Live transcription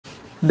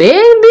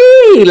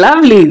Baby,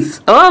 lovelies.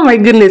 Oh my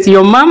goodness,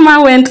 your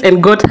mama went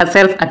and got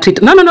herself a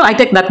treat. No, I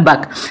take that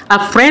back.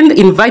 A friend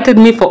invited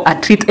me for a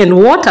treat, and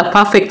what a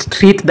perfect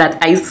treat that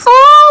I so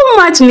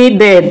much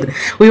needed.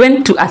 We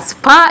went to a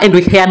spa and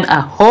we had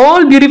a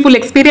whole beautiful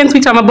experience,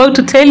 which I'm about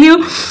to tell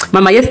you.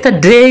 Mama,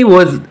 yesterday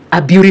was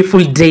a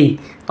beautiful day.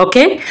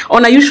 Okay,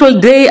 on a usual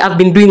day, I've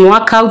been doing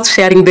workouts,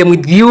 sharing them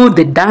with you,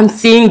 the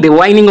dancing, the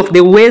winding of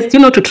the waist,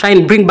 to try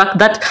and bring back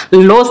that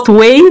lost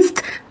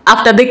waist.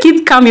 After the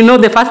kids come,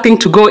 the first thing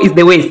to go is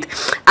the waist,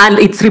 and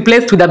it's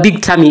replaced with a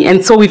big tummy.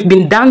 And so we've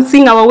been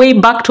dancing our way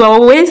back to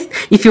our waist.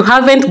 If you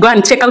haven't, go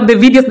and check out the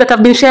videos that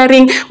I've been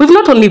sharing. We've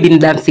not only been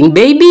dancing,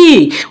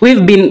 baby,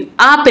 we've been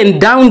up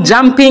and down,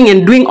 jumping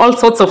and doing all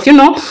sorts of,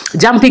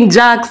 jumping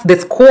jacks, the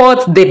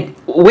squats, the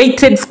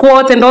weighted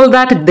squats and all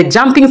that, the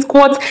jumping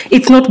squats.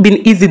 It's not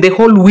been easy. The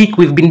whole week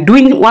we've been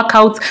doing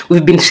workouts,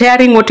 we've been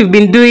sharing what we've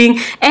been doing,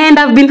 and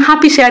I've been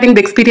happy sharing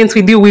the experience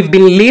with you. We've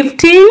been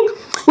lifting,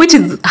 which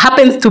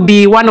happens to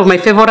be one of my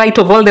favorite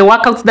of all the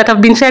workouts that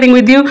I've been sharing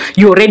with you.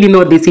 You already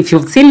know this. If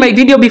you've seen my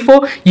video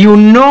before, you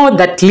know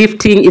that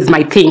lifting is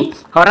my thing.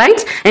 All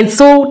right, and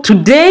so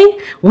today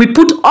we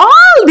put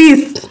all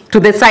this to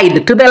the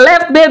side, to the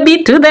left,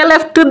 baby, to the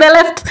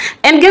left,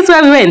 and guess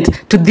where we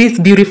went? To this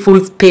beautiful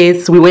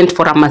space. We went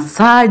for a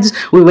massage.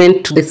 We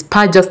went to the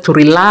spa just to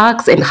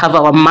relax and have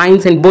our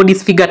minds and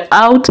bodies figured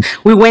out.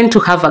 We went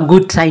to have a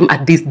good time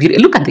at this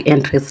look at the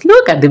entrance.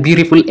 Look at the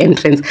beautiful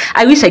entrance.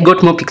 I wish I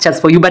got more pictures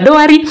for you, but don't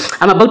worry,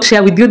 I'm about to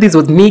share with you. This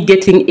was me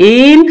getting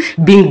in,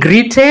 being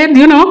greeted,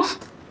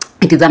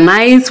 It is a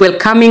nice,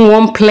 welcoming,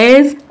 warm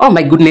place. Oh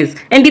my goodness.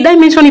 And did I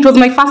mention it was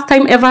my first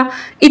time ever?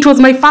 It was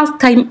my first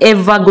time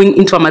ever going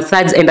into a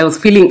massage, and I was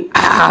feeling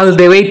all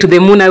the way to the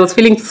moon. I was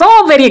feeling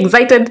so very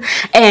excited,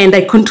 and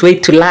I couldn't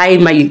wait to lie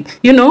my,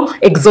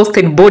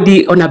 exhausted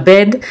body on a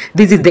bed.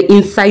 This is the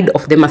inside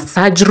of the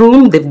massage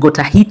room. They've got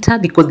a heater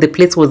because the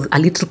place was a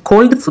little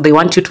cold, so they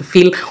want you to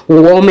feel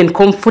warm and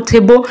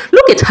comfortable.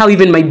 Look at how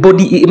even my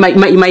body,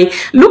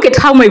 look at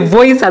how my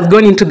voice has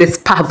gone into the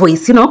spa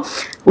voice,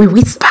 We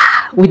whisper.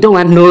 We don't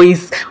want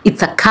noise.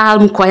 It's a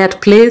calm,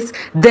 quiet place.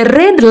 The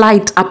red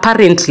light,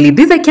 apparently,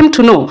 this I came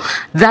to know,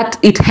 that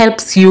it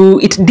helps you.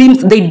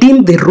 They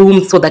dim the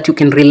room so that you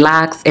can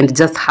relax and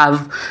just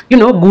have,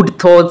 good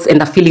thoughts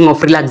and a feeling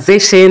of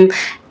relaxation.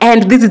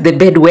 And this is the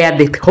bed where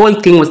the whole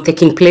thing was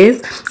taking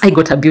place. I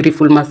got a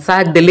beautiful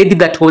massage. The lady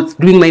that was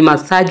doing my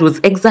massage was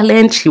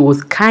excellent. She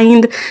was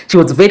kind. She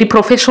was very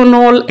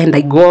professional. And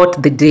I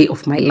got the day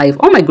of my life.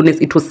 Oh my goodness,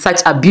 it was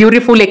such a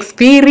beautiful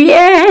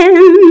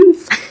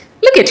experience.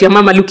 Look at your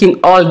mama looking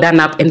all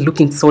done up and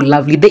looking so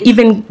lovely. They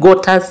even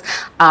got us,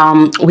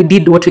 we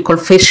did what we call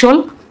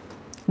facial.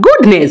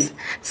 Goodness.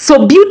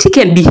 So beauty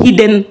can be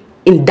hidden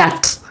in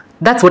that.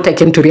 That's what I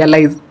came to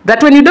realize.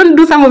 That when you don't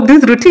do some of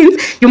these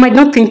routines, you might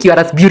not think you are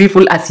as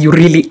beautiful as you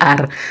really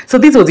are. So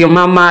this was your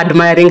mama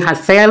admiring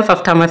herself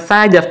after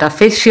massage, after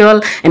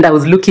facial, and I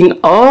was looking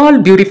all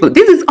beautiful.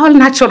 This is all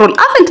natural.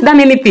 I haven't done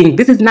anything.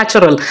 This is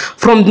natural.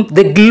 From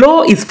the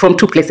glow is from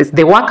two places.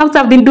 The workouts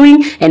I've been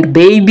doing, and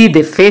baby,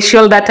 the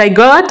facial that I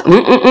got.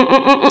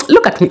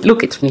 Look at me.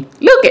 Look at me.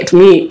 Look at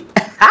me.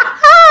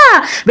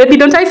 Baby,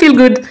 don't I feel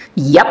good?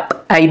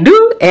 Yep, I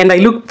do, and I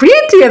look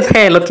pretty as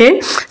hell, okay?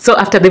 So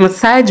after the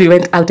massage, we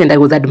went out and I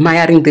was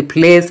admiring the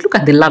place. Look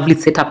at the lovely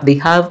setup they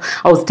have.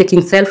 I was taking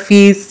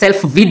selfies,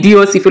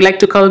 self-videos, if you like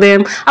to call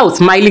them. I was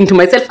smiling to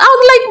myself. I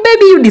was like,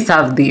 baby, you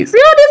deserve this.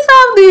 You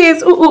deserve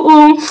this. Ooh, ooh,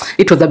 ooh.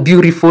 It was a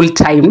beautiful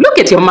time. Look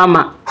at your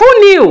mama. Who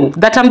knew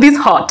that I'm this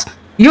hot?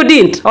 You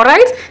didn't, all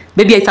right?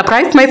 Baby, I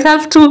surprised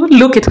myself too.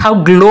 Look at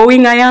how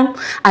glowing I am.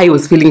 I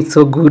was feeling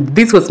so good.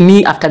 This was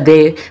me after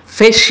the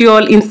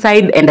facial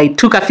inside, and I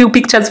took a few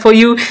pictures for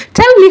you.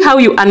 Tell me how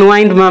you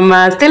unwind,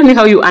 mamas. Tell me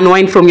how you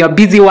unwind from your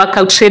busy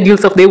workout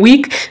schedules of the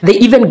week. They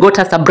even got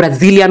us a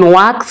Brazilian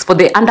wax for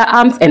the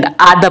underarms and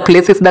other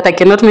places that I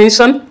cannot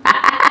mention.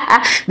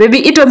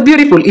 Baby, it was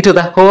beautiful. It was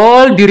a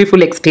whole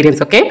beautiful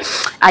experience, okay?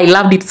 I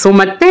loved it so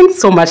much. Thanks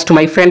so much to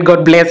my friend.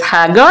 God bless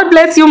her. God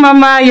bless you,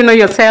 mama. You know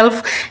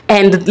yourself.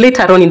 And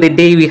later on in the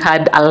day, we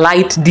had a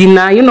light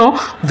dinner,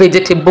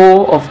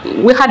 vegetable.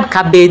 We had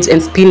cabbage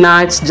and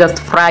spinach, just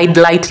fried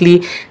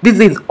lightly.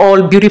 This is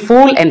all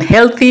beautiful and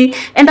healthy.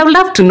 And I would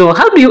love to know,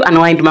 how do you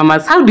unwind,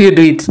 mamas? How do you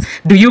do it?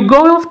 Do you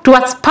go to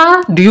a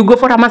spa? Do you go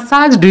for a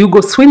massage? Do you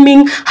go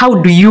swimming? How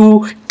do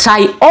you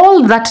tie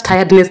all that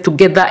tiredness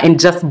together and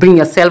just bring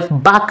yourself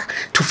back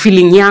to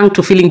feeling young,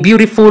 to feeling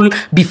beautiful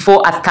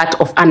before a start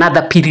of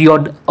another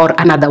period or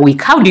another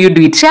week? How do you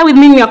do it? Share with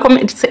me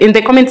in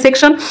the comment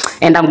section,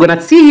 and I'm gonna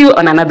see you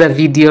on another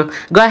video.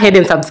 Go ahead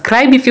and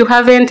subscribe if you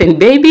haven't, and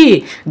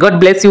baby,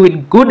 God bless you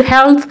with good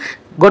health.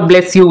 God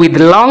bless you with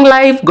long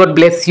life. God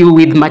bless you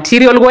with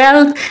material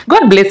wealth.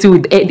 God bless you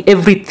with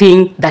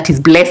everything that is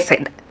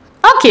blessed.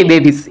 Okay,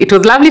 babies, it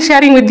was lovely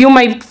sharing with you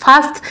my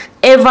first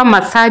ever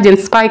massage and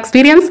spa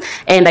experience,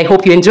 and I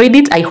hope you enjoyed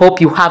it. I hope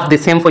you have the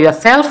same for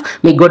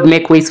yourself. May God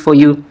make ways for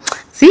you.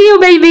 See you,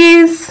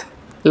 babies.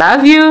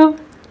 Love you.